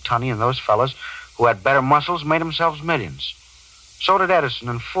Louis and Tunney and those fellas who had better muscles made themselves millions. So did Edison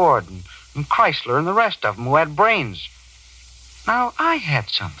and Ford and Chrysler and the rest of them who had brains. Now, I had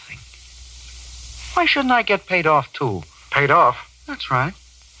something. Why shouldn't I get paid off, too? Paid off? That's right.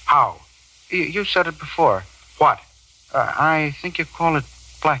 How? You said it before. What? I think you call it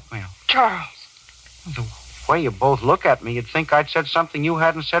blackmail. Charles. The way you both look at me, you'd think I'd said something you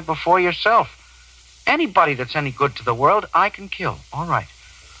hadn't said before yourself. Anybody that's any good to the world, I can kill. All right.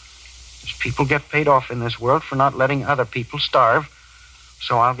 There's people get paid off in this world for not letting other people starve,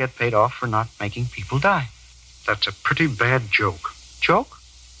 so I'll get paid off for not making people die. That's a pretty bad joke. Joke?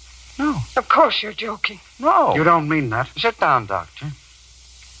 No. Of course you're joking. No. You don't mean that. Sit down, Doctor.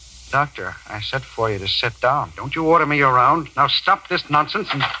 Doctor, I said for you to sit down. Don't you order me around. Now stop this nonsense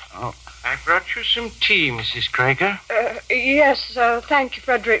and... Oh. I brought you some tea, Mrs. Krager. Yes, thank you,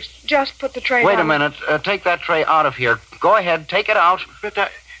 Frederick. Just put the tray down. Wait a minute. Take that tray out of here. Go ahead, take it out.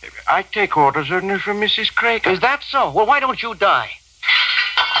 But I take orders only from Mrs. Krager. Is that so? Well, why don't you die?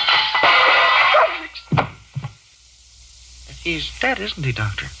 He's dead, isn't he,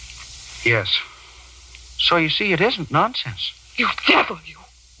 Doctor? Yes. So you see, it isn't nonsense. You devil, you.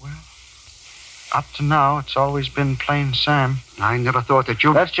 Well, up to now, it's always been plain Sam. I never thought that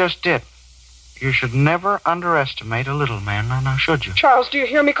you... That's just it. You should never underestimate a little man, now should you? Charles, do you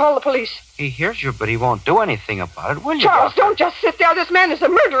hear me call the police? He hears you, but he won't do anything about it, will you, Charles, Doctor? don't just sit there. This man is a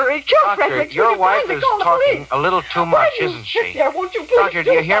murderer. He killed Doctor, Frederick. your wife is talking a little too much, Why isn't sit she? there? Won't you please Doctor,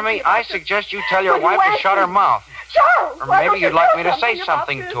 do you hear me? I suggest you tell your wife to shut her mouth. Charles, or maybe you'd like me to say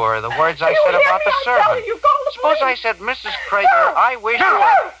something to her, the words I said about the servant. Suppose I said, Mrs. Krager, I wish you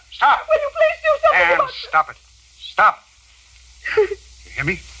were... Stop. Will you please do something And about stop it. Stop. You hear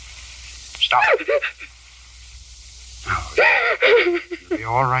me? Stop. Now, you'll be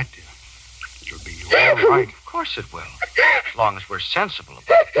all right, dear. You'll be all right. Of course it will, as long as we're sensible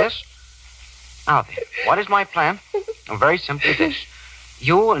about this. Now then, what is my plan? Well, very simply this.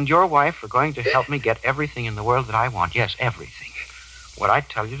 You and your wife are going to help me get everything in the world that I want. Yes, everything. What I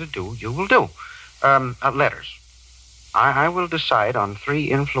tell you to do, you will do. Letters. I will decide on 3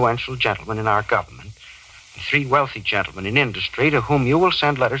 influential gentlemen in our government, and 3 wealthy gentlemen in industry to whom you will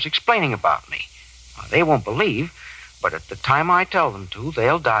send letters explaining about me. Now, they won't believe, but at the time I tell them to,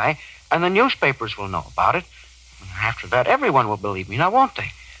 they'll die, and the newspapers will know about it. And after that, everyone will believe me, now won't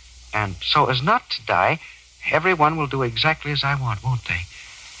they? And so as not to die, everyone will do exactly as I want, won't they?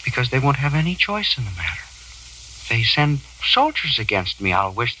 Because they won't have any choice in the matter. If they send soldiers against me,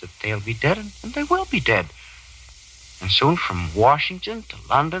 I'll wish that they'll be dead, and they will be dead. And soon from Washington to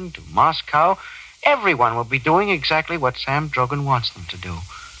London to Moscow, everyone will be doing exactly what Sam Drogen wants them to do.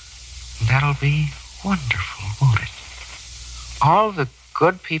 And that'll be wonderful, won't it? All the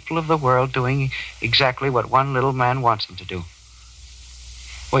good people of the world doing exactly what one little man wants them to do.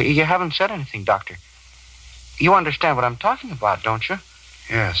 Well, you haven't said anything, Doctor. You understand what I'm talking about, don't you?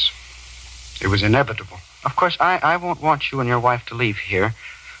 Yes. It was inevitable. Of course, I won't want you and your wife to leave here.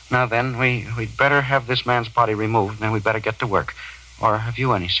 Now then, we'd better have this man's body removed, and then we'd better get to work. Or have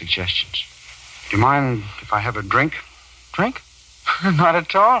you any suggestions? Do you mind if I have a drink? Drink? Not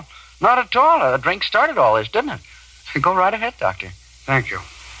at all. Not at all. A drink started all this, didn't it? Go right ahead, Doctor. Thank you.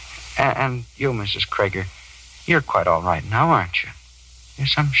 And you, Mrs. Krager, you're quite all right now, aren't you?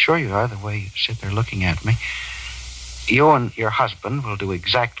 Yes, I'm sure you are, the way you sit there looking at me. You and your husband will do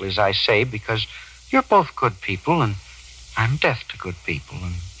exactly as I say, because you're both good people, and I'm deaf to good people,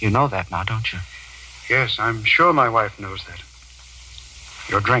 and you know that now, don't you? Yes, I'm sure my wife knows that.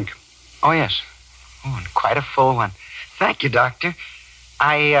 Your drink. Oh, yes. Oh, and quite a full one. Thank you, Doctor.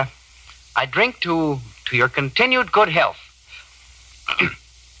 I drink to your continued good health.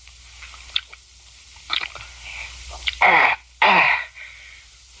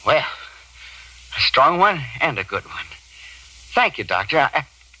 Well, a strong one and a good one. Thank you, Doctor.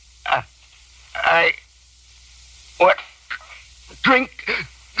 What? Drink?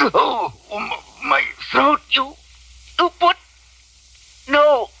 Oh, my throat, you put?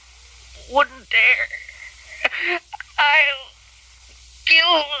 No, wouldn't dare. I'll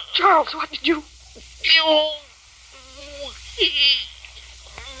kill. Charles, what did you? Kill.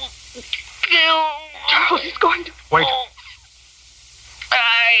 Charles, he's going to. Wait.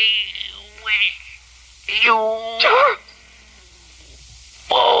 I wish you Charles!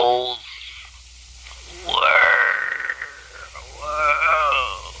 both were.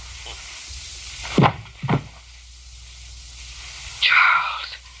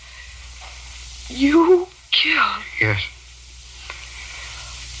 Charles, you killed. Yes.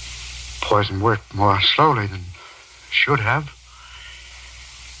 Poison worked more slowly than it should have.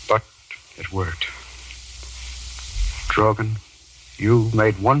 But it worked. Drogen, you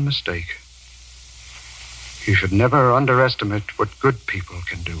made one mistake. You should never underestimate what good people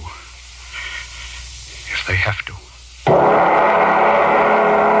can do. If they have to.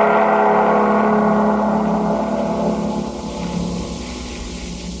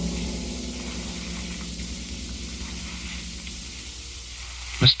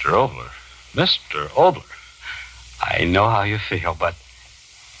 Mr. Obler. Mr. Obler. I know how you feel, but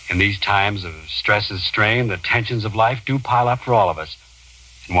in these times of stress and strain, the tensions of life do pile up for all of us.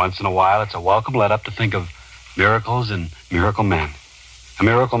 And once in a while, it's a welcome let up to think of miracles and miracle men. A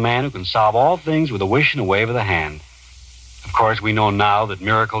miracle man who can solve all things with a wish and a wave of the hand. Of course, we know now that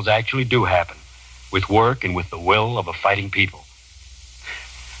miracles actually do happen, with work and with the will of a fighting people.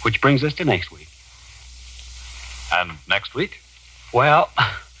 Which brings us to next week. And next week? Well,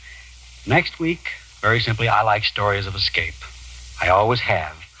 next week, very simply, I like stories of escape. I always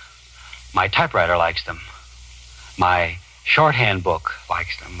have. My typewriter likes them. My shorthand book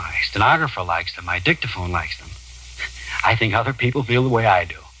likes them. My stenographer likes them. My dictaphone likes them. I think other people feel the way I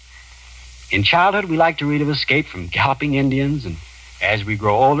do. In childhood, we like to read of escape from galloping Indians, and as we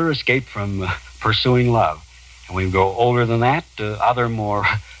grow older, escape from pursuing love. And when we grow older than that, other more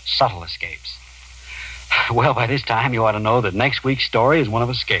subtle escapes. Well, by this time, you ought to know that next week's story is one of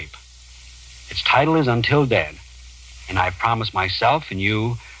escape. Its title is Until Dead, and I've promised myself and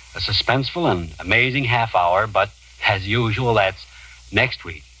you a suspenseful and amazing half hour, but as usual, that's next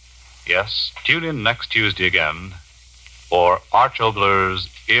week. Yes, tune in next Tuesday again for Arch Obler's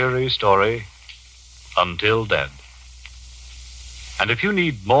eerie story, Until Dead. And if you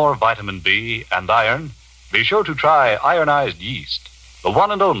need more vitamin B and iron, be sure to try ironized yeast, the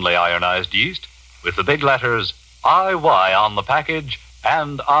one and only ironized yeast, with the big letters IY on the package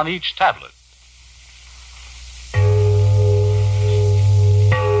and on each tablet.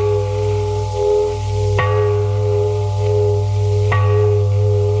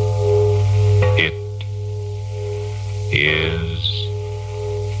 It is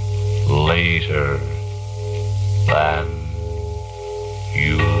later than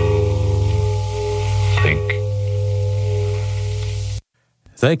you think.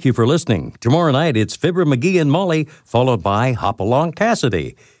 Thank you for listening. Tomorrow night, it's Fibber McGee and Molly, followed by Hopalong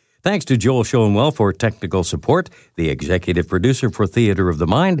Cassidy. Thanks to Joel Schoenwell for technical support. The executive producer for Theater of the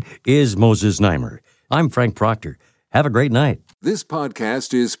Mind is Moses Neimer. I'm Frank Proctor. Have a great night. This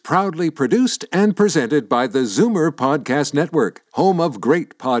podcast is proudly produced and presented by the Zoomer Podcast Network, home of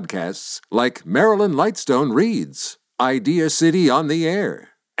great podcasts like Marilyn Lightstone Reads, Idea City on the Air,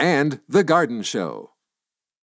 and The Garden Show.